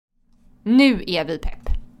Nu är vi pepp.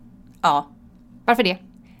 Ja. Varför det?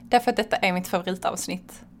 Därför att detta är mitt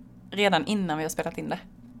favoritavsnitt. Redan innan vi har spelat in det.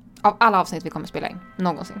 Av alla avsnitt vi kommer spela in.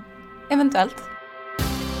 Någonsin. Eventuellt.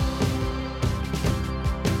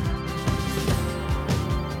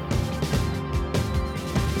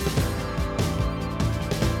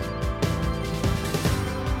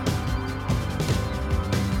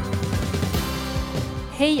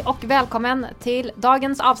 Hej och välkommen till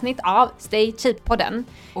dagens avsnitt av Stay Cheap-podden.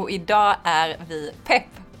 Och idag är vi pepp.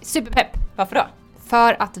 Superpepp. Varför då?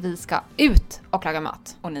 För att vi ska ut och laga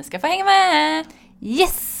mat. Och ni ska få hänga med!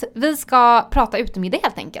 Yes! Vi ska prata utemiddag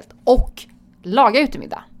helt enkelt. Och laga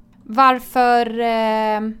utemiddag. Varför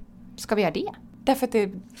ska vi göra det? Därför att det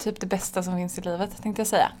är typ det bästa som finns i livet, tänkte jag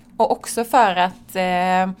säga. Och också för att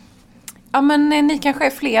ni kanske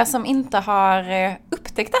är fler som inte har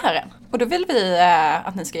upptäckt det här än. Och då vill vi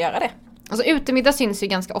att ni ska göra det. Alltså utemiddag syns ju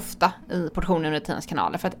ganska ofta i Portionen och Rutinens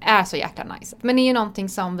kanaler för att det är så jäkla nice. Men det är ju någonting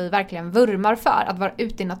som vi verkligen vurmar för. Att vara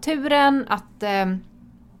ute i naturen,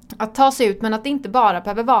 att ta sig ut, men att det inte bara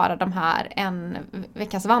behöver vara de här en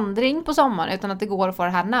veckas vandring på sommaren, utan att det går att få det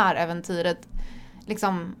här näräventyret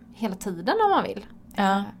liksom hela tiden om man vill.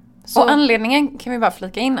 Ja. Så. Och anledningen kan vi bara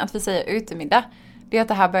flika in att vi säger utemiddag. Det är att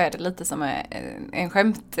det här började lite som en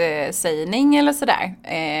skämtsägning eller sådär.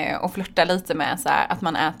 Och flirta lite med så här, att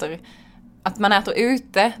man äter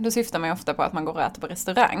ute. Då syftar man ju ofta på att man går och äter på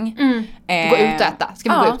restaurang. Gå ut och äta.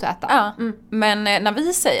 Ska vi gå ut och äta? Ja. Men när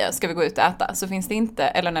vi säger ska vi gå ut och äta, så finns det inte,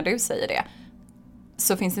 eller när du säger det,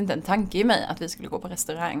 så finns det inte en tanke i mig att vi skulle gå på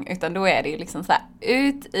restaurang. Utan då är det ju liksom så här,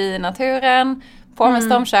 ut i naturen, på med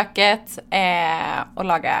stormköket och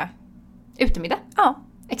laga Utemiddag. Ja.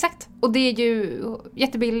 Exakt. Och det är ju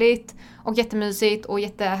jättebilligt och jättemysigt och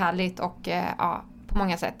jättehärligt och på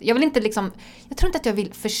många sätt. Jag tror inte att jag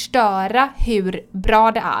vill förstöra hur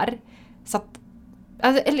bra det är. Så att,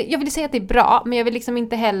 eller jag vill säga att det är bra, men jag vill liksom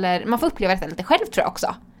inte heller, man får uppleva det lite själv tror jag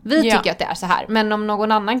också. Vi tycker att det är så här, men om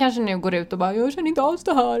någon annan kanske nu går ut och bara, jag känner inte alls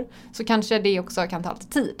det här, så kanske det också kan ta lite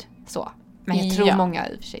tid. Så. Men jag tror många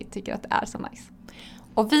i och för sig tycker att det är så nice.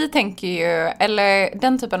 Och vi tänker ju, eller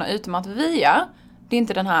den typen av utemat vi gör, det är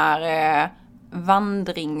inte den här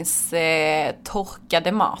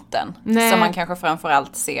vandringstorkade maten. Nej. Som man kanske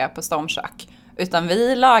framförallt ser på stormkök. Utan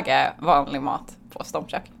vi lagar vanlig mat på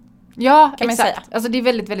stormkök. Ja, kan man exakt. säga. Alltså det är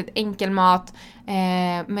väldigt, väldigt enkel mat.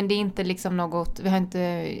 Men det är inte liksom något, vi har inte...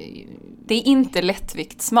 Det är inte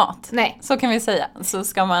lättviktsmat. Nej. Så kan vi säga. Så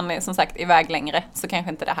ska man som sagt iväg längre, så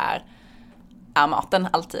kanske inte det här är maten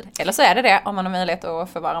alltid. Eller så är det om man har möjlighet att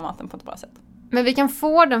förvara maten på ett bra sätt. Men vi kan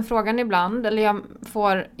få den frågan ibland, eller jag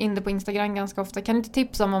får in det på Instagram ganska ofta. Kan du inte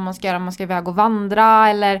tipsa om man ska göra, om man ska iväg och vandra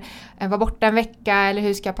eller vara borta en vecka, eller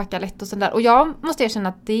hur ska jag packa lätt och sånt där. Och jag måste erkänna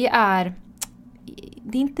att det är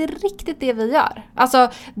inte riktigt det vi gör. Alltså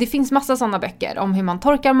det finns massa sådana böcker om hur man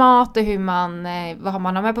torkar mat och hur vad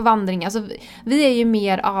man har med på vandring. Alltså vi är ju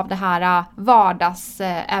mer av det här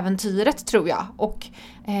vardagsäventyret tror jag. Och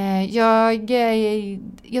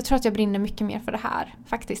jag tror att jag brinner mycket mer för det här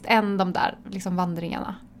faktiskt än de där liksom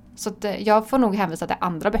vandringarna. Så att, jag får nog hänvisa till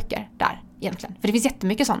andra böcker där egentligen. För det finns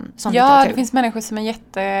jättemycket sån litteratur. Det finns människor som är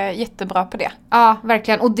jättebra på det. Ja,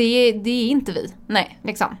 verkligen. Och det är inte vi. Nej.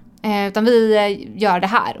 Liksom. Utan vi gör det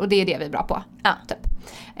här och det är det vi är bra på. Ja. Typ.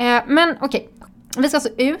 Men okej. Vi ska alltså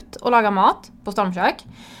ut och laga mat på stormkök.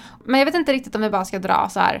 Men jag vet inte riktigt om vi bara ska dra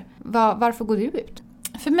så här. Varför går du ut?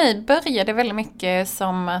 För mig börjar det väldigt mycket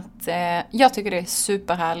som att jag tycker det är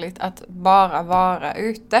superhärligt att bara vara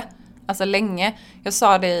ute. Alltså länge. Jag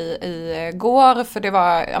sa det i går, för det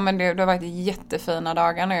har varit jättefina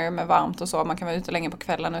dagar nu med varmt och så. Man kan vara ute länge på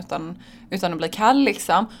kvällen utan att bli kall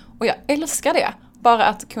liksom. Och jag älskar det. Bara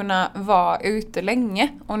att kunna vara ute länge.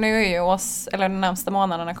 Och nu är ju de närmaste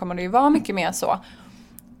månaderna kommer det ju vara mycket mer så.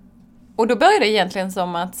 Och då började det egentligen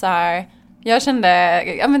som att så här, jag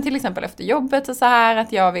kände, till exempel efter jobbet och så här,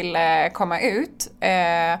 att jag ville komma ut.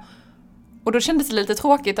 Och då kändes det lite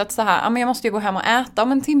tråkigt att så här, jag måste ju gå hem och äta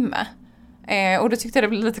om en timme. Och då tyckte jag det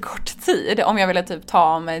blev lite kort tid om jag ville typ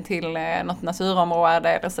ta mig till något naturområde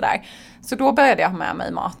eller sådär. Så då började jag ha med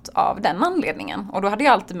mig mat av den anledningen. Och då hade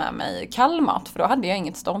jag alltid med mig kall mat, för då hade jag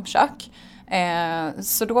inget stormkök.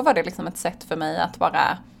 Så då var det liksom ett sätt för mig att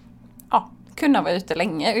bara kunna vara ute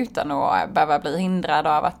länge utan att behöva bli hindrad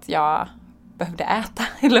av att jag behövde äta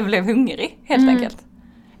eller blev hungrig helt enkelt.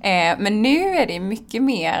 Men nu är det mycket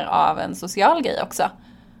mer av en social grej också.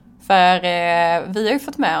 För vi har ju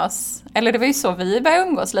fått med oss, eller det var ju så vi började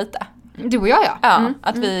umgås lite. Du och jag, ja. Ja,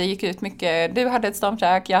 att vi gick ut mycket. Du hade ett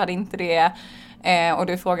stormkök, jag hade inte det. Och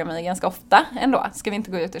du frågar mig ganska ofta ändå, ska vi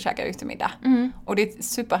inte gå ut och käka utemiddag? Och det är ett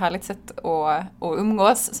superhärligt sätt att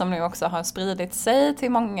umgås som nu också har spridit sig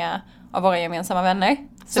till många av våra gemensamma vänner.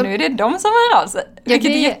 Så nu är det de som hör av sig,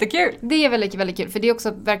 vilket är jättekul. Det är väldigt, väldigt kul, för det är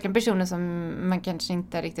också verkligen personer som man kanske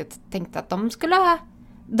inte riktigt tänkte att de skulle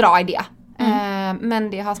dra i det. Men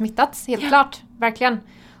det har smittats, helt klart, verkligen.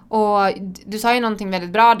 Och du sa ju någonting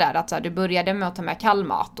väldigt bra där, att så här, du började med att ta med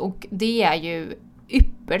kallmat, och det är ju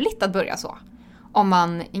ypperligt att börja så. Om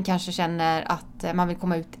man kanske känner att man vill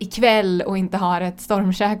komma ut ikväll och inte har ett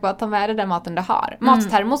stormkök, och att ta med den maten du har.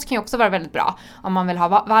 Mattermos kan ju också vara väldigt bra om man vill ha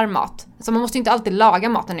varm mat. Så man måste inte alltid laga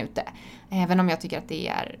maten ute. Även om jag tycker att det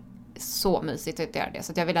är så mysigt att göra det.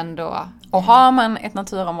 Så att jag vill ändå... Och har man ett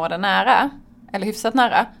naturområde nära, eller hyfsat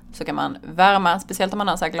nära, så kan man värma, speciellt om man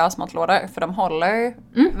har så här glasmatlådor, för de håller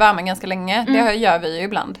värmen ganska länge. Det gör vi ju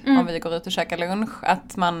ibland om vi går ut och käkar lunch,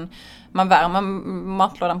 att man värmer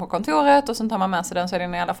matlådan på kontoret och sen tar man med sig den, så är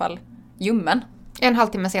den i alla fall ljummen. En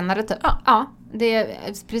halvtimme senare typ. Ja, det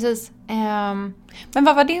är precis. Men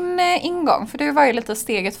vad var din ingång? För du var ju lite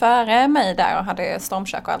steget före mig där och hade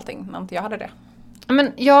stormkök och allting, när inte jag hade det.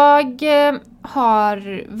 Men jag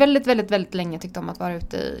har väldigt, väldigt, väldigt länge tyckt om att vara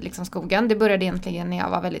ute i liksom skogen. Det började egentligen när jag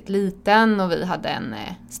var väldigt liten och vi hade en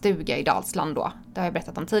stuga i Dalsland då. Det har jag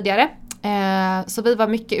berättat om tidigare. Så vi var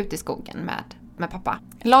mycket ute i skogen med pappa.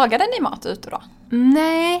 Lagade ni mat ute då?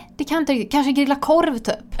 Nej, det kan inte riktigt. Kanske grilla korv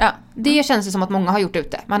typ. Ja. Det känns ju som att många har gjort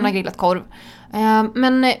ute. Man har grillat korv.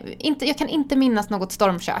 Men jag kan inte minnas något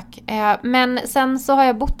stormkök. Men sen så har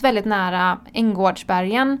jag bott väldigt nära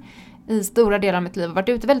Änggårdsbergen i stora delar av mitt liv och varit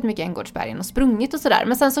ute väldigt mycket i Änggårdsbergen och sprungit och sådär.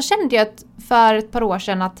 Men sen så kände jag för ett par år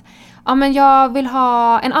sedan att men jag vill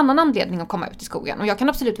ha en annan anledning att komma ut i skogen. Och jag kan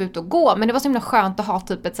absolut vara ute och gå, men det var så himla skönt att ha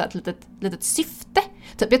typ ett litet syfte.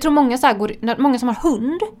 Typ, jag tror många som har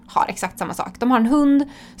hund har exakt samma sak. De har en hund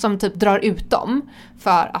som typ drar ut dem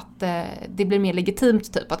för att det blir mer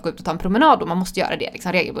legitimt typ att gå ut och ta en promenad, och man måste göra det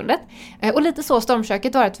liksom regelbundet. Och lite så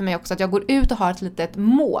stormköket var det för mig också, att jag går ut och har ett litet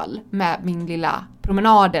mål med min lilla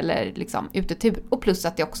promenad eller liksom utetur. Och plus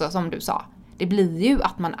att det också, som du sa, det blir ju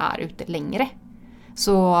att man är ute längre.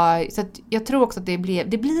 Så att jag tror också att det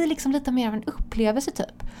blir liksom lite mer av en upplevelse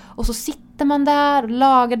typ. Och så sitter man där och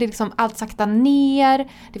lagar det liksom allt sakta ner.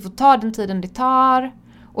 Det får ta den tiden det tar.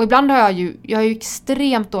 Och ibland har jag ju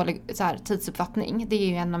extremt dålig så här, tidsuppfattning. Det är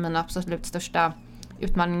ju en av mina absolut största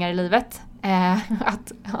utmaningar i livet.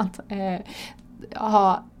 Att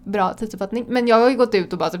ha bra tidsuppfattning. Men jag har ju gått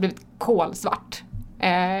ut och bara så blivit kolsvart.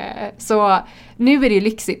 Så nu är det ju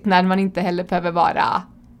lyxigt när man inte heller behöver vara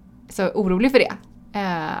så orolig för det.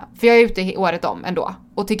 För jag är ute året om ändå.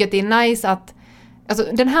 Och tycker att det är nice att... Alltså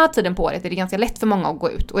den här tiden på året är det ganska lätt för många att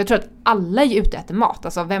gå ut. Och jag tror att alla är ute och äter mat.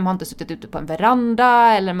 Alltså vem har inte suttit ute på en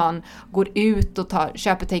veranda? Eller man går ut och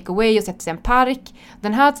köper takeaway och sätter sig i en park.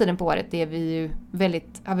 Den här tiden på året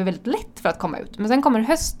har vi väldigt lätt för att komma ut. Men sen kommer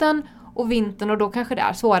hösten och vintern, och då kanske det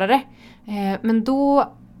är svårare. Men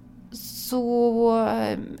då... Så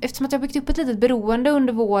eftersom att jag har byggt upp ett litet beroende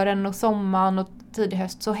under våren och sommaren och tidig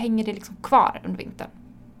höst, så hänger det liksom kvar under vintern.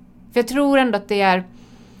 För jag tror ändå att det är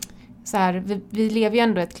så här, vi lever ju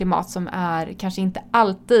ändå i ett klimat som är kanske inte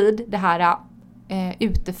alltid det här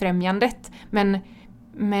utefrämjandet, men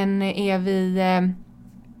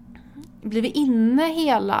blir vi inne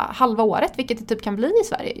hela halva året, vilket det typ kan bli i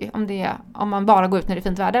Sverige om man bara går ut när det är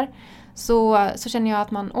fint väder. Så känner jag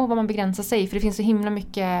att vad man begränsar sig. För det finns så himla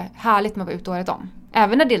mycket härligt med att vara ute året om.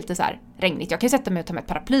 Även när det är lite så här regnigt. Jag kan ju sätta mig och ta med ett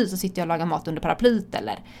paraply, så sitter jag och lagar mat under paraplyt.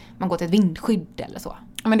 Eller man går till ett vindskydd eller så.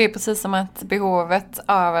 Men det är precis som att behovet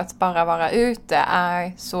av att bara vara ute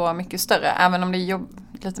är så mycket större. Även om det är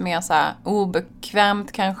lite mer så här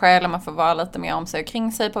obekvämt kanske. Eller man får vara lite mer om sig och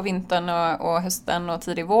kring sig på vintern och hösten och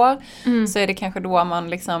tidig vår. Så är det kanske då man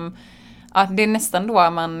liksom... Ja, det är nästan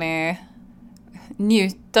då man...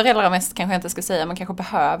 njuter allra mest, kanske jag inte ska säga, man kanske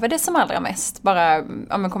behöver det som allra mest. Bara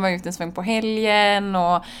komma ut en sväng på helgen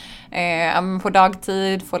och på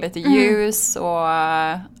dagtid, få lite ljus och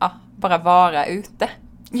bara vara ute.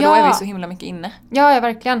 För då är vi så himla mycket inne. Ja,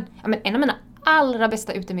 verkligen. Ja, men en av mina allra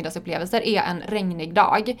bästa utemidagsupplevelser är en regnig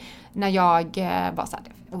dag när jag bara så här,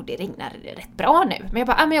 det regnar rätt bra nu. Men jag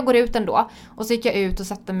bara, men jag går ut ändå. Och så gick jag ut och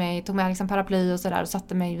tog med liksom paraply och sådär och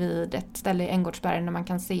satte mig vid ett ställe i Änggårdsbergen där man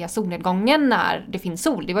kan se solnedgången när det finns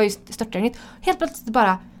sol. Det var ju störtregnigt. Helt plötsligt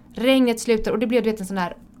bara regnet slutar och det blev en sån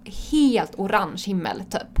där helt orange himmel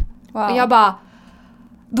typ. Wow. Och jag bara...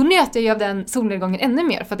 Då njöt jag ju av den solnedgången ännu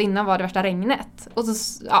mer, för att innan var det värsta regnet. Och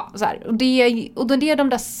så här. Och då är de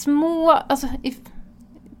där små... Alltså,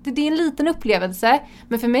 det är en liten upplevelse,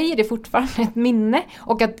 men för mig är det fortfarande ett minne.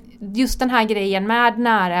 Och att just den här grejen med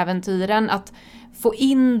näräventyren, att få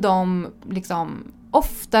in dem liksom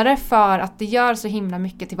oftare, för att det gör så himla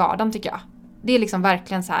mycket till vardagen tycker jag. Det är liksom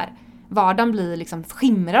verkligen så här, vardagen blir liksom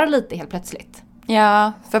skimrar lite helt plötsligt.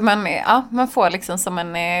 Ja, för man får liksom som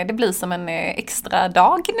det blir som en extra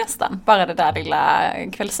dag nästan. Bara det där lilla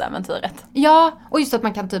kvällsäventyret. Ja, och just att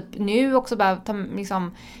man kan typ nu också bara ta,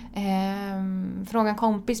 liksom, fråga en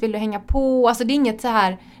kompis, vill du hänga på? Alltså det är inget så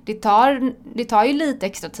här, det tar ju lite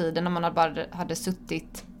extra tid när man bara hade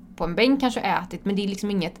suttit på en bänk kanske och ätit. Men det är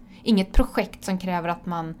liksom inget projekt som kräver att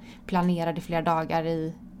man planerar det flera dagar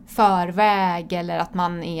i förväg. Eller att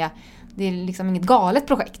det är liksom inget galet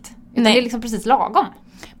projekt. Utan det är liksom precis lagom.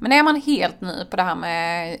 Men är man helt ny på det här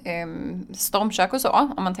med stormkök och så,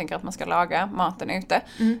 om man tänker att man ska laga maten ute,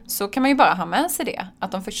 så kan man ju bara ha med sig det.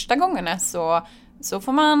 Att de första gångerna så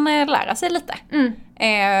får man lära sig lite.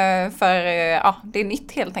 För det är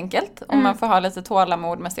nytt helt enkelt. Och man får ha lite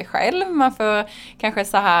tålamod med sig själv. Man får kanske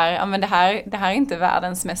så här, men det här är inte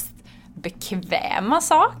världens mest bekväma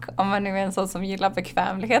sak. Om man nu är en sån som gillar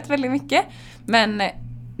bekvämlighet väldigt mycket. Men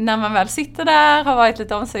när man väl sitter där, har varit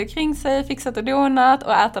lite om sig kring sig, fixat och donat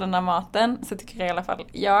och äter den här maten, så tycker i alla fall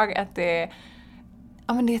jag att det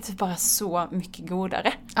är typ bara så mycket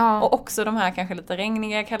godare. Ja. Och också de här kanske lite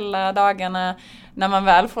regniga, kalla dagarna, när man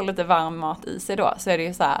väl får lite varm mat i sig då, så är det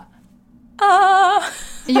ju så här.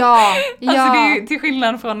 Ja. Alltså det är ju till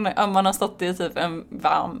skillnad från om man har stått i typ en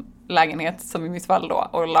varm lägenhet, som i mitt fall då,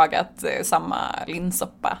 och lagat samma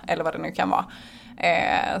linssoppa eller vad det nu kan vara.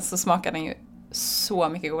 Så smakar den ju så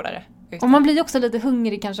mycket godare. Och man blir också lite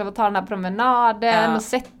hungrig kanske av att ta den här promenaden och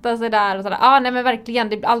sätta sig där och sådär. Nej men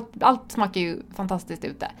verkligen, allt smakar ju fantastiskt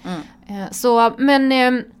ute. Så, men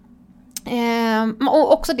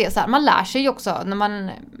och också det så här, man lär sig ju också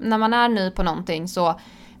när man är ny på någonting, så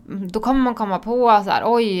då kommer man komma på så här,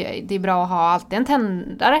 oj, det är bra att ha alltid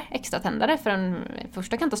en extra tändare, för den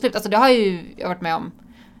första kan ta slut. Alltså det har ju jag varit med om.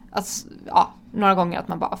 Alltså, några gånger att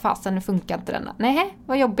man bara, fasen, nu funkar inte den. Nej,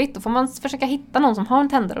 vad jobbigt. Då får man försöka hitta någon som har en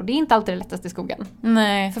tändare, och det är inte alltid det lättaste i skogen.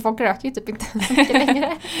 Nej. För folk röker ju typ inte så mycket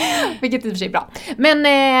längre. Vilket i och för sig är bra. Men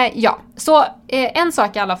så en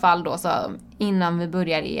sak i alla fall då, så innan vi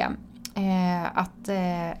börjar är att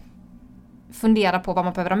fundera på vad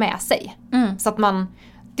man behöver ha med sig. Så att man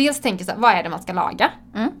dels tänker så här, vad är det man ska laga?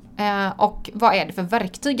 Och vad är det för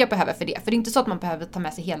verktyg jag behöver för det? För det är inte så att man behöver ta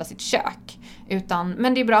med sig hela sitt kök.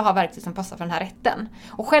 Men det är bra att ha verktyg som passar för den här rätten.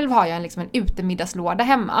 Och själv har jag en utemiddagslåda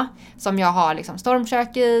hemma. Som jag har liksom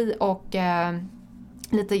stormkök i. Och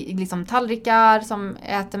lite liksom tallrikar som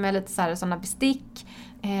äter med lite sådana bestick.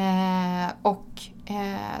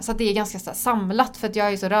 Så att det är ganska så här samlat. För att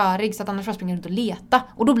jag är så rörig, så att annars får jag springa runt och leta.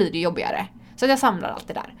 Och då blir det jobbigare. Så att jag samlar allt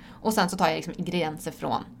det där. Och sen så tar jag liksom ingredienser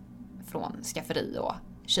från skafferi och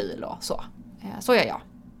kyl och så. Så gör jag.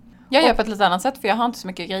 Jag gör på ett lite annat sätt, för jag har inte så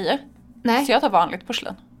mycket grejer. Nej. Så jag tar vanligt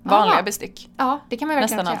porslin. Vanliga bestick. Ja, det kan man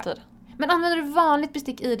verkligen nästan alltid. Men använder du vanligt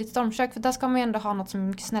bestick i ditt stormkök? För där ska man ju ändå ha något som är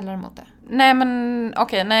mycket snällare mot det. Nej, men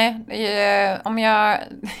okej, nej. Om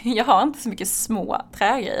jag har inte så mycket små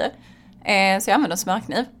trägrejer. Så jag använder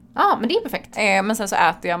smörkniv. Ja, men det är perfekt. Men sen så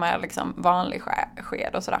äter jag med liksom vanlig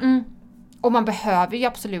sked och sådär. Och man behöver ju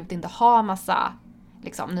absolut inte ha massa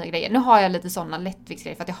nya grejer. Nu har jag lite sådana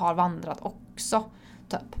lättviktsgrejer för att jag har vandrat också.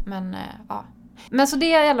 Typ. Men så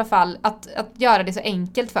det är i alla fall att göra det så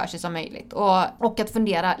enkelt för sig som möjligt. Och att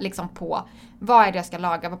fundera på vad är det jag ska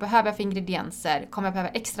laga? Vad behöver jag för ingredienser? Kommer jag behöva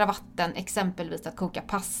extra vatten? Exempelvis att koka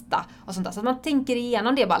pasta och sånt där. Så att man tänker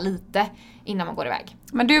igenom det bara lite innan man går iväg.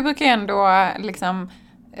 Men du brukar ju ändå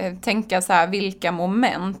tänka så här, vilka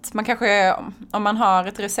moment. Man kanske, om man har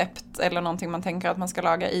ett recept eller någonting man tänker att man ska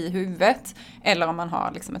laga i huvudet, eller om man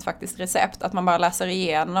har ett faktiskt recept, att man bara läser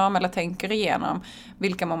igenom eller tänker igenom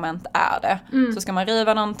vilka moment är det. Så ska man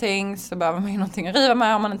riva någonting, så behöver man ju någonting att riva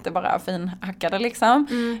med, om man inte bara finhackar det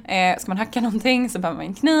ska man hacka någonting, så behöver man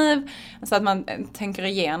en kniv. Så att man tänker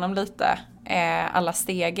igenom lite alla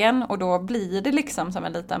stegen, och då blir det som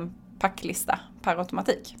en liten packlista per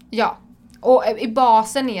automatik. Ja. Och i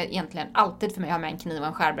basen är egentligen alltid för mig att ha med en kniv och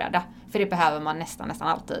en skärbräda. För det behöver man nästan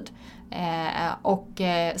alltid.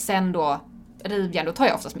 Sen då rivjärn, då tar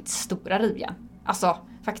jag oftast mitt stora rivjärn. Alltså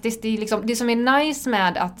faktiskt, det är det som är nice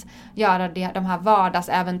med att göra de här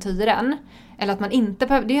vardagsäventyren. Eller att man inte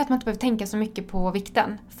behöver, det är att man inte behöver tänka så mycket på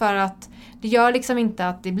vikten. För att det gör inte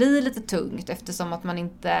att det blir lite tungt, eftersom att man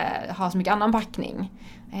inte har så mycket annan packning.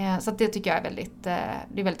 Så att det tycker jag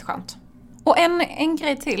är väldigt skönt. Och en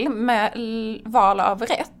grej till med val av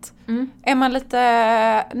rätt. Är man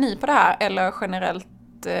lite ny på det här, eller generellt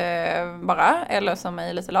bara, eller som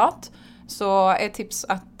är lite lat, så är tips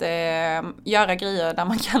att göra grejer där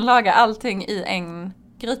man kan laga allting i en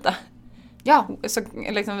gryta. Ja. Så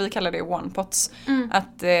vi kallar det one pots.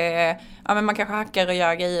 Att men man kanske hackar och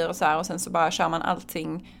gör grejer och så här, och sen så bara kör man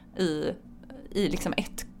allting i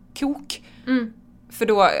ett kok. För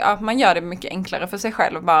då, man gör det mycket enklare för sig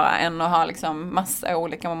själv bara än att ha liksom massa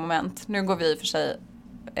olika moment. Nu går vi för sig,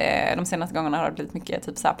 de senaste gångerna har det blivit mycket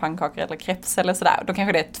typ så här pannkakor eller crepes eller sådär. Då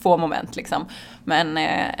kanske det är 2 moment liksom. Men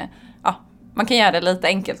man kan göra det lite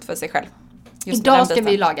enkelt för sig själv. Idag ska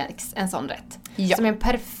vi laga en sån rätt. Ja. Som är en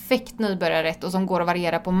perfekt nybörjarrätt och som går att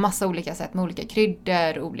variera på massa olika sätt med olika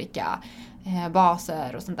kryddor, olika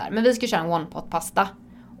baser och sånt där. Men vi ska köra en one-pot-pasta.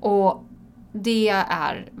 Och det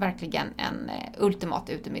är verkligen en ultimat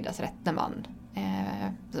utemiddagsrätt när man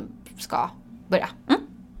ska börja.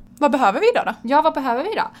 Vad behöver vi idag då? Ja, vad behöver vi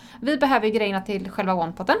då? Vi behöver grejerna till själva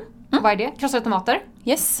one-potten. Vad är det? Krossade tomater.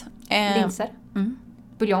 Yes. Linser.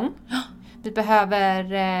 Buljong. Vi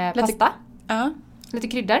behöver pasta. Lite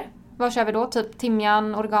kryddor. Vad kör vi då? Typ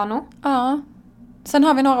timjan, oregano. Ja. Sen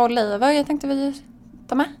har vi några oliver. Jag tänkte vi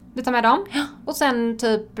ta med. Vi tar med dem. Ja. Och sen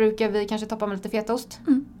typ brukar vi kanske toppa med lite fetaost.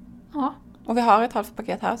 Ja. Och vi har ett halvt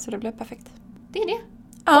paket här så det blir perfekt. Det är det.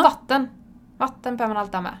 Ja. Och vatten. Vatten behöver man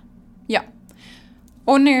alltid ha med. Ja.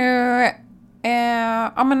 Och nu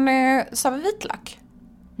sa vi vitlök.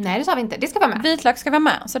 Nej, det sa vi inte. Det ska vara med. Vitlök ska vara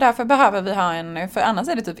med. Så därför behöver vi ha för annars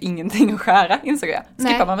är det typ ingenting att skära, insåg jag.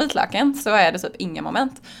 Skippar man vitlöken så är det typ ingen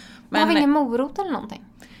moment. Men har vi ingen morot eller någonting?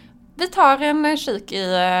 Vi tar en kik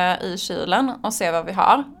i kylen och ser vad vi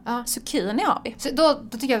har. Ja. Zucchini har vi. Så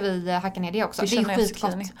då tycker jag vi hackar ner det också. Det är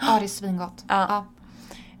skitgott. Ja, det är svingott. Ja.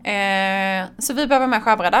 Så vi behöver med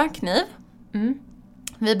skärbräda, kniv.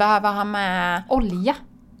 Vi behöver ha med olja.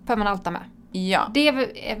 Behöver man alltid ha med. Ja. Det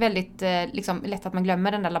är väldigt lätt att man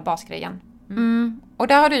glömmer den där basgrejen. Och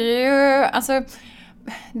där har du ju, alltså,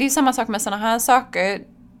 det är samma sak med sådana här saker.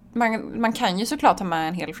 Man kan ju såklart ta med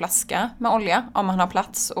en hel flaska med olja om man har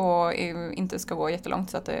plats och inte ska gå jättelångt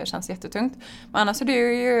så att det känns jättetungt. Men annars är det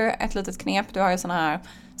ju ett litet knep. Du har ju sådana här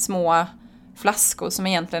små flaskor som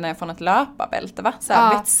egentligen är från ett löparbälte, va? Så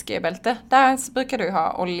här vätskebälte. Där brukar du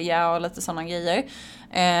ha olja och lite sådana grejer.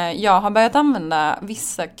 Jag har börjat använda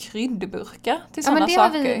vissa kryddburkar till sådana saker. Ja,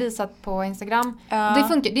 men det har vi visat på Instagram. Det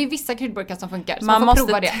funkar. Det är vissa kryddburkar som funkar. Så man måste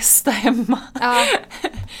prova det. Testa hemma. Ja.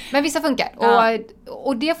 Men vissa funkar. Ja.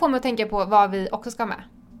 Och det får mig att tänka på vad vi också ska ha med.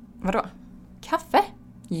 Vadå? Kaffe.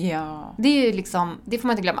 Ja. Det är ju liksom, det får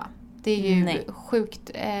man inte glömma. Det är ju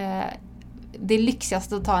sjukt. Det är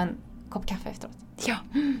lyxigast att ta en kopp kaffe efteråt. Ja.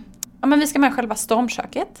 Ja, men vi ska med själva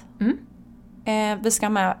stormköket. Vi ska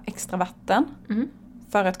ha med extra vatten.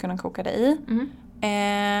 För att kunna koka det i.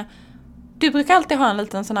 Du brukar alltid ha en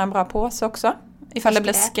liten sån här bra påse också. Ifall det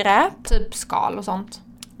blir skräp. Typ skal och sånt.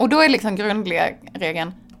 Och då är liksom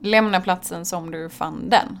grundregeln. Lämna platsen som du fann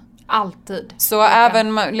den. Alltid. Så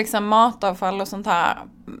även liksom matavfall och sånt här.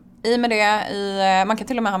 I med det, man kan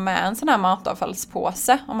till och med ha med en sån här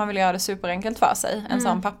matavfallspåse om man vill göra det superenkelt för sig. En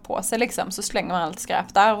sån papppåse liksom. Så slänger man allt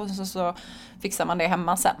skräp där och så fixar man det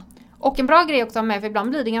hemma sen. Och en bra grej också att ha med, för ibland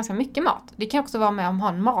blir det ganska mycket mat. Det kan också vara med om man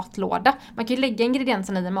har en matlåda. Man kan ju lägga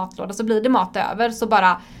ingredienserna i en matlåda så blir det mat över. Så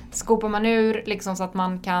bara skopar man ur liksom, så att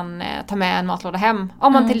man kan ta med en matlåda hem.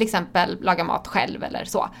 Om man till exempel lagar mat själv eller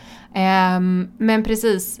så. Men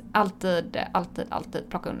precis, alltid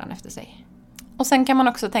plocka undan efter sig. Och sen kan man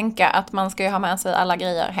också tänka att man ska ju ha med sig alla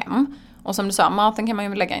grejer hem. Och som du sa, maten kan man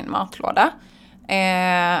ju lägga i en matlåda.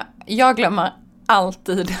 Jag glömmer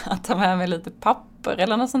alltid att ta med mig lite papper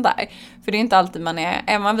eller något sånt där. För det är inte alltid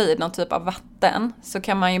är man vid någon typ av vatten så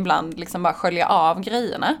kan man ju ibland liksom bara skölja av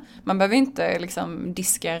grejerna. Man behöver inte liksom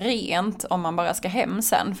diska rent om man bara ska hem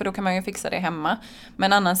sen, för då kan man ju fixa det hemma.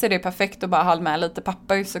 Men annars är det perfekt att bara ha med lite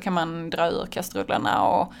papper så kan man dra ur kastrullerna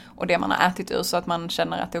och det man har ätit ur så att man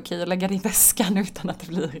känner att det är okej att lägga det i väskan utan att det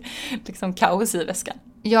blir liksom kaos i väskan.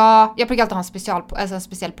 Ja, jag brukar alltid ha en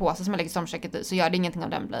speciell påse som jag lägger stormköket i så gör det ingenting om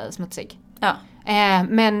den blir smutsig. Ja.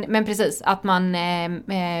 Men precis, att man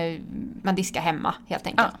diskar hemma helt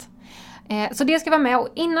enkelt. Ja. Så det ska vara med. Och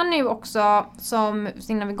innan nu också,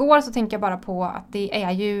 innan vi går så tänker jag bara på att det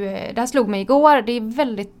är ju, det här slog mig igår, det är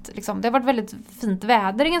väldigt, liksom, det har varit väldigt fint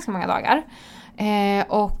väder i ganska många dagar.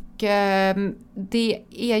 Det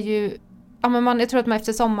är ju, ja men jag tror att man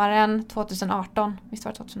efter sommaren 2018, visst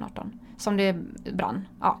var det 2018, som det brann.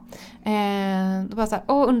 Ja. Då bara såhär,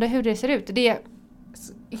 undrar hur det ser ut. Det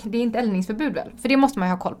är inte eldningsförbud väl? För det måste man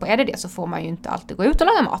ju ha koll på. Är det så får man ju inte alltid gå ut och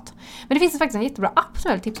laga mat. Men det finns faktiskt en jättebra app som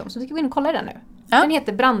jag vill tipsa om. Så vi ska gå in och kolla i den nu. Ja. Den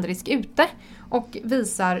heter Brandrisk ute. Och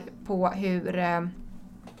visar på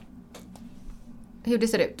hur det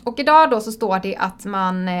ser ut. Och idag då så står det att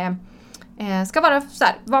man ska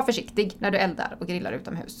vara försiktig när du eldar och grillar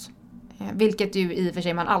utomhus. Vilket ju i och för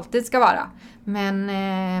sig man alltid ska vara. Men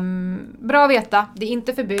bra att veta. Det är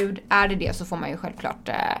inte förbud. Är det så får man ju självklart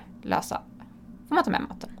lösa. Får man ta med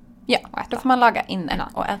maten. Ja, då får man laga inne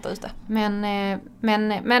och äta ute.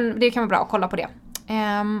 Men det kan vara bra att kolla på det.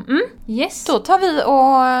 Yes. Då tar vi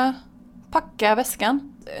och packar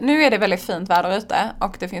väskan. Nu är det väldigt fint väder ute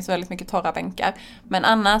och det finns väldigt mycket torra bänkar. Men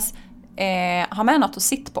annars, ha med något att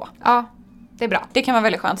sitta på. Ja, det är bra. Det kan vara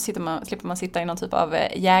väldigt skönt. Slipper man sitta i någon typ av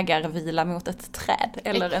jägarvila mot ett träd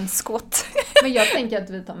eller en skåt. Men jag tänker att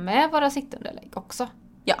vi tar med våra sittunderlägg också.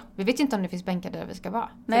 Ja. Vi vet ju inte om det finns bänkar där vi ska vara.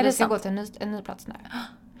 Nej, vi ska gå till en ny plats nu.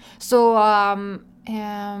 Så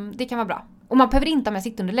det kan vara bra. Och man behöver inte ha med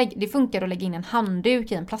sittunderlägg. Det funkar att lägga in en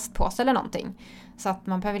handduk i en plastpåse eller någonting. Så att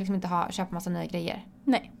man behöver liksom inte köpa massa nya grejer.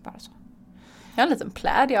 Nej. Bara så. Jag har en liten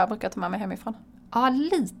pläd jag brukar ta med mig hemifrån. Ja,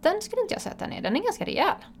 liten skulle inte jag säga att den är. Den är ganska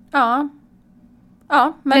rejäl. Ja.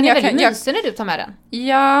 Ja, men den är väldigt mysig när du tar med den.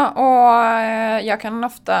 Ja, och jag kan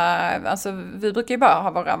ofta, alltså vi brukar ju bara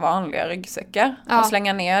ha våra vanliga ryggsäckar och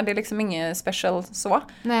slänga ner, det är liksom inget special så.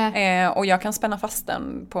 Nej. Och jag kan spänna fast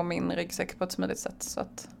den på min ryggsäck på ett smidigt sätt så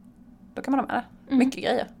att då kan man ha med det. Mycket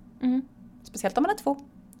grejer. Speciellt om man är 2.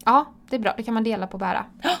 Ja, det är bra, det kan man dela på och bära.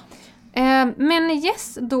 Men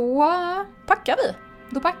yes, då packar vi.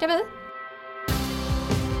 Då packar vi.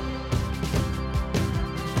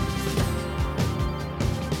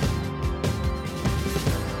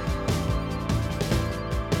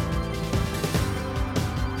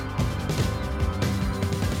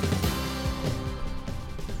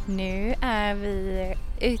 Nu är vi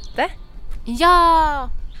ute. Ja!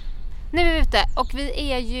 Nu är vi ute och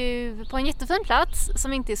vi är ju på en jättefin plats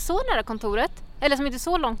som inte är så nära kontoret. Eller som inte är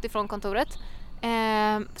så långt ifrån kontoret.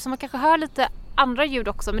 Så man kanske hör lite andra ljud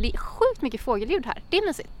också. Men det är sjukt mycket fågelljud här. Det är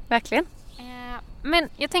mysigt. Verkligen. Men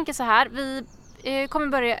jag tänker så här. Vi kommer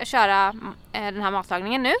börja köra den här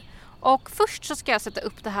matlagningen nu. Och först så ska jag sätta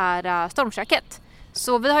upp det här stormköket.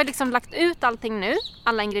 Så vi har liksom lagt ut allting nu.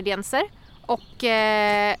 Alla ingredienser. Och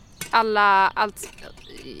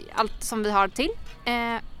allt som vi har till.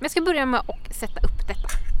 Men jag ska börja med att sätta upp detta.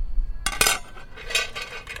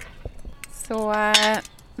 Så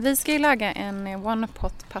vi ska ju laga en one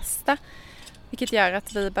pot pasta. Vilket gör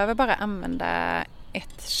att vi behöver bara använda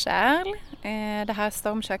ett kärl. Det här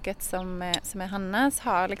stormköket som är Hannas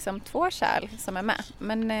har liksom 2 kärl som är med.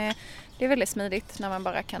 Men det är väldigt smidigt när man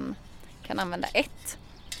bara kan använda ett.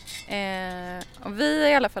 Och vi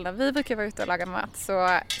i alla fall när vi brukar vara ute och laga mat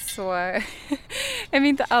så är vi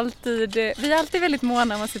inte alltid, vi är alltid väldigt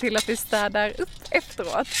måna om att se till att vi städar upp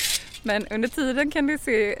efteråt. Men under tiden kan det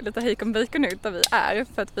se lite hejkon bacon ut där vi är,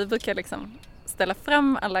 för att vi brukar liksom ställa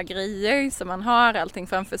fram alla grejer så man har allting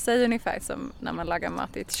framför sig ungefär som när man lagar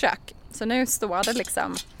mat i ett kök. Så nu står det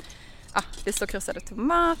liksom, det står krossade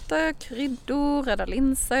tomater, kryddor, röda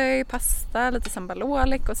linser, pasta, lite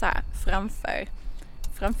sambalolek och så här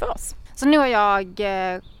framför oss. Så nu har jag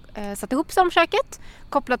satt ihop stormköket,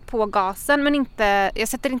 kopplat på gasen, men jag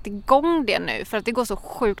sätter inte igång det nu för att det går så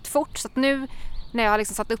sjukt fort. Så att nu när jag har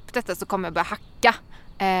liksom satt upp detta så kommer jag börja hacka.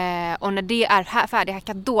 Och när det är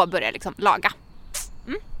färdighackat då börjar jag liksom laga.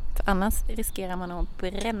 För annars riskerar man att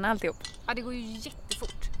bränna alltihop. Ja, det går ju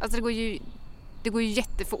jättefort. Alltså det går ju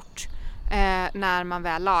jättefort när man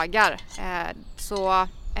väl lagar. Så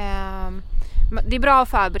det är bra att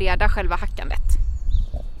förbereda själva hackandet.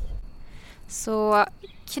 Så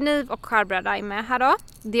kniv och skärbräda är med här då.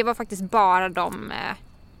 Det var faktiskt bara de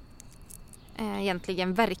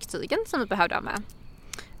egentligen verktygen som vi behövde ha med.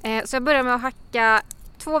 Så jag börjar med att hacka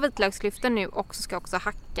 2 vitlöksklyftor nu och så ska jag också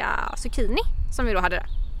hacka zucchini som vi då hade där.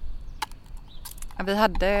 Ja,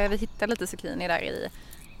 vi hittade lite zucchini där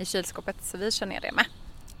i kylskåpet så vi kör ner det med.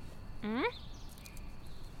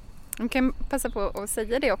 Jag kan passa på att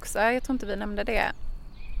säga det också. Jag tror inte vi nämnde det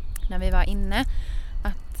när vi var inne.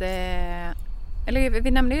 Eller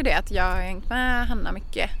vi nämnde ju det att jag har hängt med Hanna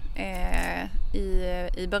mycket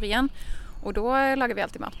i början. Och då lagar vi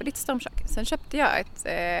alltid mat på ditt stormkök. Sen köpte jag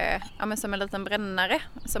ett som en liten brännare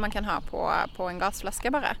som man kan ha på en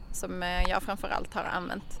gasflaska bara. Som jag framförallt har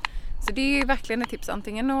använt. Så det är verkligen ett tips.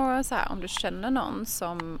 Antingen så här, om du känner någon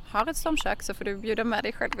som har ett stormkök så får du bjuda med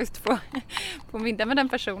dig själv ut på middag med den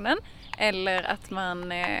personen. Eller att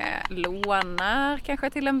man lånar kanske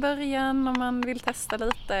till en början om man vill testa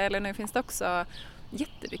lite. Eller nu finns det också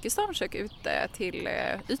jättemycket stormkök ute till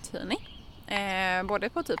uthyrning. Både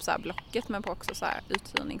på typ så här Blocket men på också så här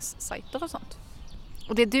uthyrningssajter och sånt.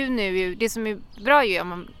 Och det som är bra är ju om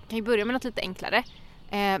man kan ju börja med något lite enklare.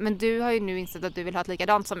 Men du har ju nu insett att du vill ha ett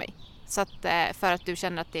likadant som mig. Så att, för att du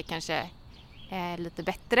känner att det kanske är lite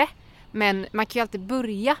bättre. Men man kan ju alltid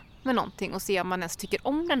börja med någonting och se om man ens tycker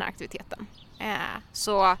om den här aktiviteten.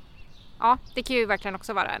 Så ja, det kan ju verkligen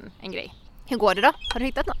också vara en grej. Hur går det då? Har du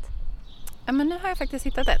hittat något? Ja, men nu har jag faktiskt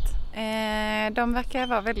hittat ett. De verkar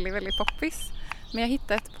vara väldigt, väldigt poppis. Men jag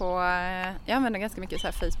hittade ett på, jag använder ganska mycket så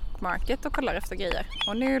här Facebook Market och kollar efter grejer.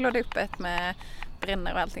 Och nu låg det upp ett med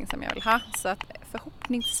brännare och allting som jag vill ha. Så att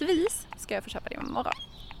förhoppningsvis ska jag få köpa det imorgon.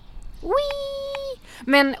 Wee!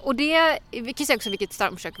 Men, och det, vi kan säga också vilket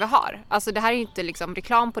stormkök vi har. Alltså det här är ju inte liksom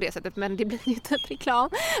reklam på det sättet, men det blir ju typ reklam.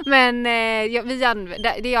 Men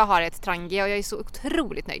det jag har är ett Trangia och jag är så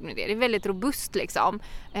otroligt nöjd med det. Det är väldigt robust liksom.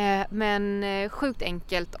 Men sjukt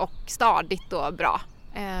enkelt och stadigt och bra.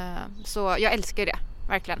 Så jag älskar det,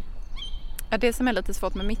 verkligen. Ja, det som är lite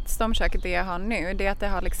svårt med mitt stormköket, det jag har nu, det är att det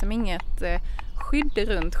har liksom inget skydd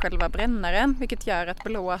runt själva brännaren, vilket gör att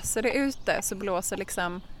blåser det ute så blåser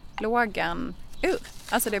liksom lågan ur.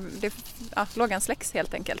 Alltså lågan släcks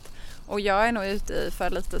helt enkelt. Och jag är nog ute i för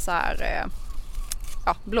lite så här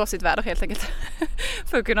blåsigt väder helt enkelt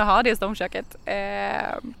för att kunna ha det stormköket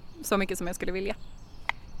så mycket som jag skulle vilja.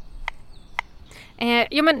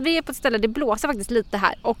 Ja, men vi är på ett ställe, det blåser faktiskt lite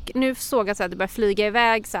här och nu såg jag så att det börjar flyga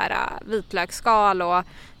iväg så här vitlöksskal och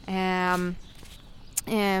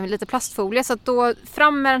lite plastfolie, så att då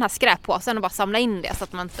fram med den här skräppåsen och bara samla in det så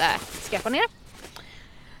att man inte skräpar ner.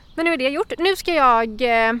 Men nu är det gjort. Nu ska jag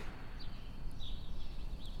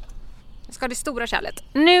ha det stora kärlet.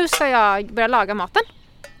 Nu ska jag börja laga maten.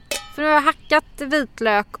 För nu har jag hackat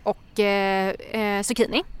vitlök och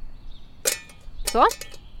zucchini.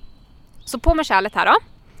 Så på med kärlet här då.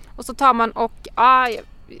 Och så tar man och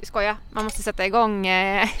skoja, man måste sätta igång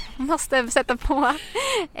måste sätta på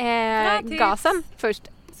gasen först.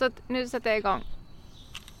 Så att nu sätter jag igång.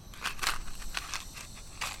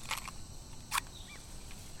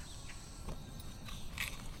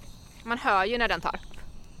 Man hör ju när den tar.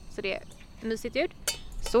 Så det är mysigt ljud.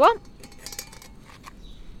 Så.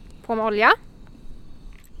 På med olja.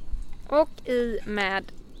 Och i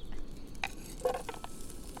med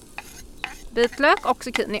vitlök och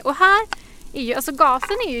zucchini. Och här är ju, alltså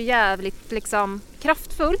gasen är ju jävligt liksom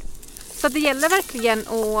kraftfull. Så det gäller verkligen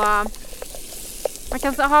att man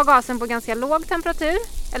kan ha gasen på ganska låg temperatur.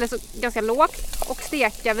 Eller så ganska lågt. Och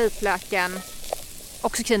steka vitlöken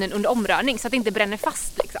och zucchinin under omrörning så att det inte bränner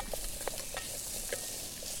fast liksom.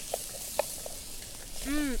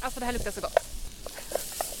 Alltså det här luktar så gott.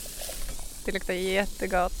 Det luktar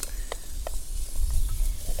jättegott.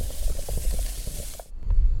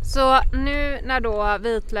 Så nu när då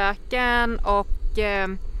vitlöken och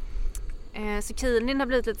zucchinin har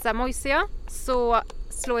blivit lite så här mojsiga, så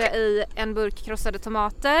slår jag i en burk krossade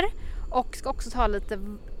tomater och ska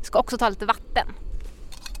också ta lite vatten.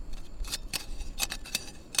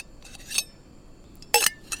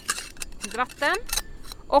 Lite vatten.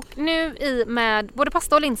 Och nu i med både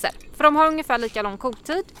pasta och linser. För de har ungefär lika lång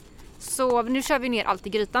koktid. Så nu kör vi ner allt i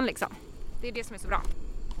grytan liksom. Det är det som är så bra.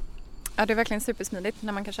 Ja, det är verkligen supersmidigt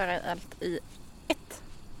när man kan köra allt i ett.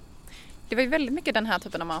 Det var ju väldigt mycket den här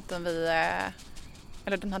typen av maten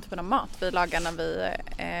vi lagade när vi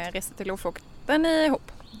reste till Lofoten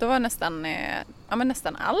ihop. Då var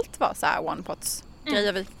nästan allt var så här one pots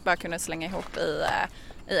grejer vi bara kunde slänga ihop i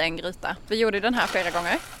en gryta. Vi gjorde den här flera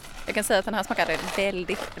gånger. Jag kan säga att den här smakade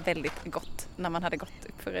väldigt, väldigt gott när man hade gått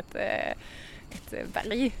upp för ett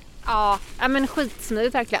berg. Ja, men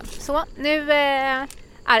skitsmidigt verkligen. Så, nu är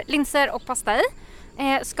linser och pasta i.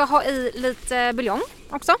 Ska ha i lite buljong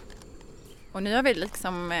också. Och nu har vi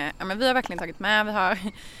liksom, vi har verkligen tagit med,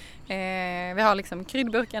 vi har liksom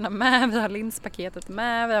kryddburkarna med, vi har linspaketet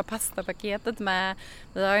med, vi har pastapaketet med.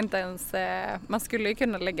 Vi har inte ens, man skulle ju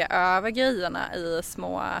kunna lägga över grejerna i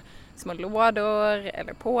små lådor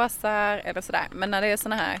eller påsar eller sådär. Men när det är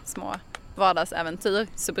såna här små vardagsäventyr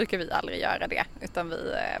så brukar vi aldrig göra det. Utan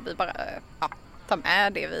vi bara tar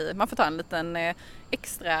med det. Man får ta en liten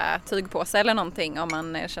extra tygpåse eller någonting om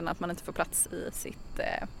man känner att man inte får plats i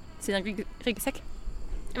sin ryggsäck.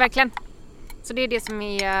 Verkligen. Så det är det som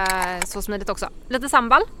är så smidigt också. Lite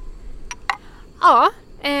sambal. Ja.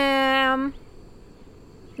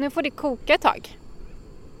 Nu får det koka ett tag.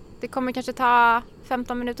 Det kommer kanske ta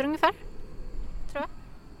 15 minuter ungefär. Tror jag.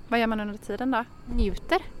 Vad gör man under tiden då?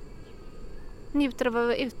 Njuter av att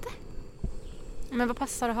vara ute. Men vad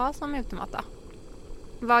passar att ha som utemat då?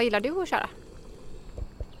 Vad gillar du att köra?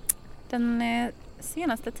 Den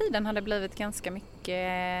senaste tiden har det blivit ganska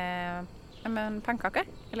mycket pannkakor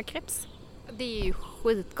eller crepes. Det är ju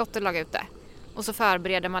skitgott att laga ute. Och så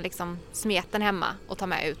förbereder man liksom smeten hemma och tar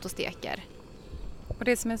med ut och steker. Och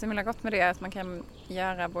det som är så himla gott med det är att man kan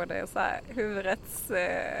göra både så här huvudrätts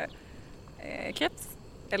crepes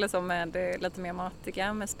eller så med lite mer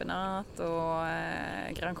matiga med spenat och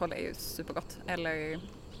grönkål är ju supergott. Eller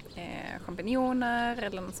champinjoner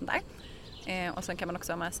eller något sånt där. Och sen kan man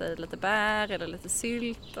också ha med sig lite bär eller lite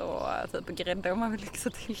sylt och typ grädde om man vill lyxa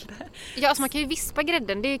till det. Ja, alltså man kan ju vispa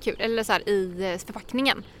grädden, det är ju kul. Eller så här i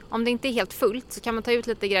förpackningen. Om det inte är helt fullt så kan man ta ut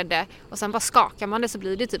lite grädde och sen bara skakar man det så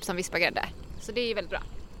blir det typ som vispa grädde. Så det är ju väldigt bra.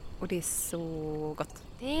 Och det är så gott.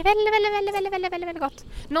 Det är väldigt gott.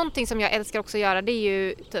 Någonting som jag älskar också att göra, det är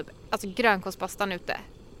ju typ alltså grönkålspastan ute.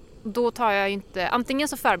 Då tar jag inte, antingen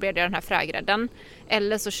så förbereder jag den här frögrädden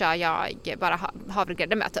eller så kör jag bara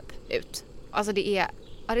havregrädde med typ ut. Alltså det är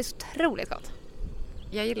så otroligt gott.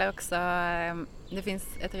 Jag gillar också, det finns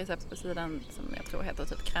ett recept på sidan som jag tror heter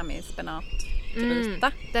typ krämig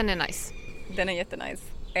spenatgryta. Den är nice. Den är jättenice.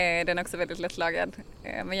 Den är också väldigt lättlagad.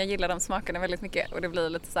 Men jag gillar de smakerna väldigt mycket och det blir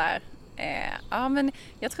lite så här. Ja men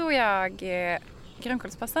jag tror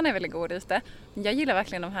grönkålspastan är väldigt god ute. Jag gillar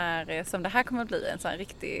verkligen de här som det här kommer att bli en sån här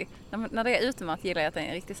riktig, när det är utemat gillar jag att det är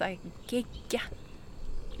en riktig så här gegga.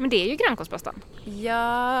 Men det är ju grönkålspastan.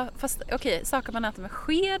 Ja, fast okej, saker man äter med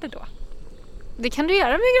sked då. Det kan du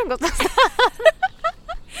göra med grönkålspastan.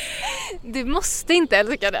 Du måste inte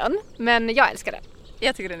älska den, men jag älskar den.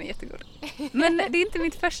 Jag tycker den är jättegod. Men det är inte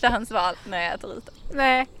mitt förstahandsval när jag äter ute.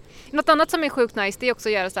 Nej. Något annat som är sjukt nice det är också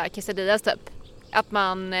att göra så här quesadillas typ. Att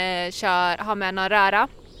man har med någon röra.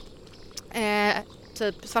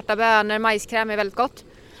 Typ svarta bönor, majskräm är väldigt gott.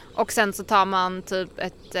 Och sen så tar man typ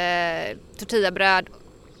ett tortillabröd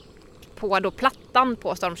på då plattan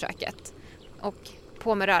på stormköket. Och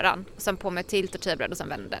på med röran. Och sen på med till tortillabröd och sen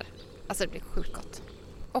vänder. Alltså det blir sjukt gott.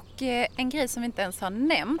 Och en grej som vi inte ens har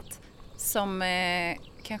nämnt. Som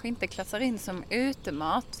kanske inte klassar in som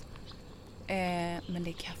utemat. Men det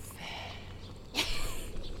är kaffe.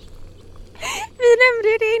 Vi nämnde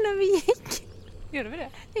ju det innan vi gick. Gjorde vi det?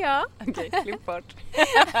 Ja. Okej, klipp bort.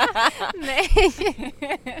 Nej.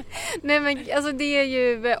 Nej men alltså det är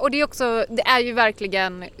ju, och det är också, det är ju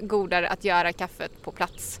verkligen godare att göra kaffet på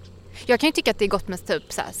plats. Jag kan ju tycka att det är gott med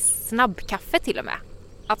typ så här snabbkaffe till och med.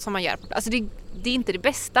 Att som man gör på plats. Alltså det är inte det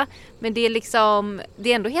bästa, men det är liksom,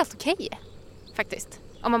 det är ändå helt okej. Faktiskt.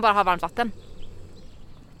 Om man bara har varmt vatten.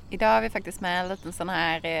 Idag har vi faktiskt med en liten sån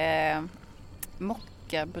här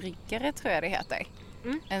mockabryggare tror jag det heter.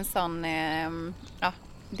 En sån, ja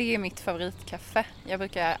det är mitt favoritkaffe. Jag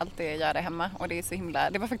brukar alltid göra det hemma och det är så himla,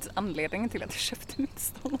 det var faktiskt anledningen till att jag köpte mitt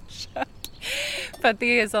stormkök. För att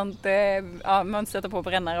det är sånt, ja man sätter på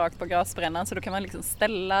brännan rakt på gasbrännan så då kan man liksom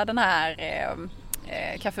ställa den här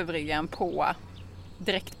kaffebryggan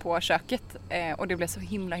direkt på köket och det blev så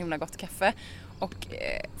himla gott kaffe. Och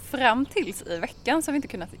fram tills i veckan så har vi inte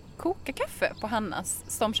kunnat koka kaffe på Hannas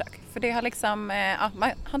stormkök. För det har liksom,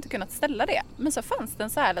 man har inte kunnat ställa det. Men så fanns det en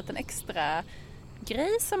så här liten extra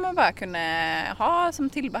grej som man bara kunde ha som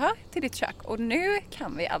tillbehör till ditt kök. Och nu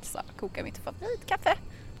kan vi alltså koka mitt favoritkaffe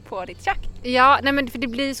på ditt kök. Ja, nej men för det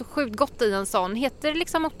blir så sjukt gott i en sån. Heter det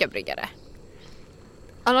liksom mockabryggare?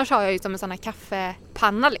 Annars har jag ju som en sån här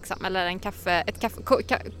kaffepanna liksom. Eller en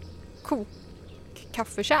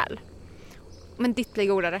kaffekärl. Men ditt blir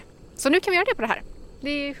godare. Så nu kan vi göra det på det här. Det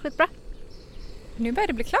är skitbra. Nu börjar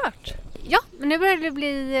det bli klart. Ja, men nu börjar det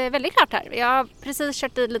bli väldigt klart här. Jag har precis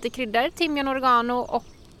kört i lite kryddor, timjan och oregano och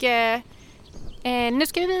nu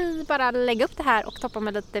ska vi bara lägga upp det här och toppa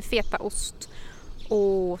med lite fetaost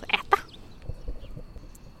och äta.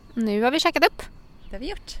 Nu har vi käkat upp. Det har vi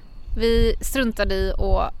gjort. Vi struntade i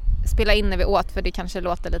att spela in när vi åt för det kanske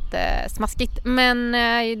låter lite smaskigt. Men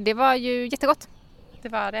det var ju jättegott. Det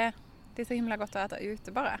var det. Det är så himla gott att äta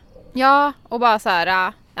ute bara. Ja, och bara så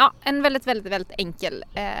här, ja, en väldigt enkel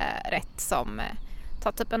rätt som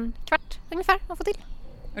tar typ en kvart ungefär att få till.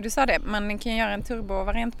 Och du sa det, man kan göra en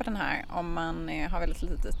turbovariant på den här om man har väldigt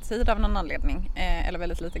lite tid av någon anledning eller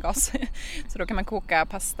väldigt lite gas. Så då kan man koka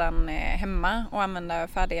pastan hemma och använda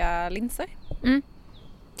färdiga linser.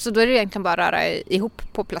 Så då är det egentligen bara att röra ihop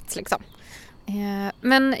på plats liksom.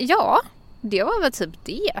 Men ja, det var väl typ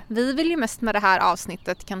det. Vi vill ju mest med det här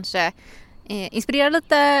avsnittet kanske inspirera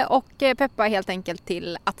lite och peppa helt enkelt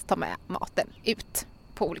till att ta med maten ut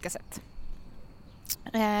på olika sätt.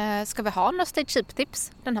 Ska vi ha några Stay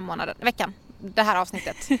Cheap-tips den här veckan? Det här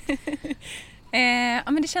avsnittet.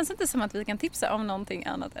 Ja, men det känns inte som att vi kan tipsa om någonting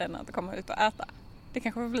annat än att komma ut och äta. Det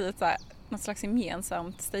kanske får bli något slags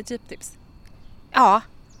gemensamt Stay Cheap-tips. Ja.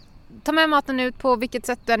 Ta med maten ut på vilket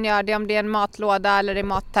sätt den gör det. Om det är en matlåda eller en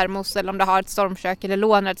mattermos eller om du har ett stormkök eller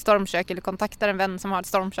lånar ett stormkök eller kontaktar en vän som har ett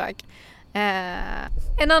stormkök.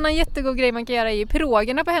 En annan jättegod grej man kan göra är ju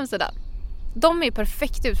pirogerna på hemsidan. De är ju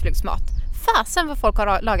perfekt utflyktsmat. Fasen vad folk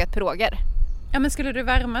har lagat piroger. Ja, men skulle du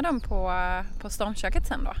värma dem på stormköket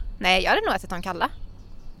sen då? Nej, jag hade nog ätit dem kalla.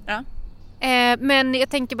 Ja. Men jag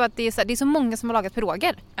tänker bara att det är så många som har lagat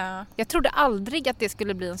piroger. Ja. Jag trodde aldrig att det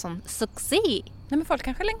skulle bli en sån succé. Nej, men folk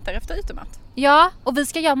kanske längtar efter utemat. Ja, och vi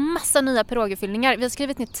ska göra massa nya pirogerfyllningar. Vi har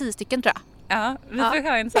skrivit ner 10 stycken tror jag. Ja, vi får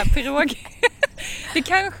ha en sån här pirog. Det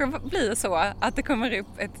kanske blir så att det kommer upp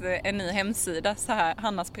en ny hemsida så här,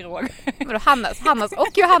 Hannas pirog. Vadå Hannas och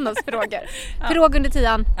Johannas piroger. Ja. Pirog under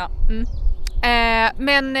 10. Ja.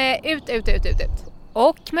 Men ut.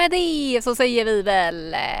 Och med det så säger vi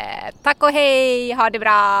väl tack och hej, ha det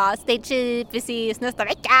bra, stay cheap, vi ses nästa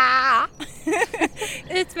vecka.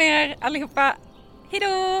 Ut med er allihopa,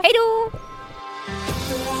 hejdå! Hejdå!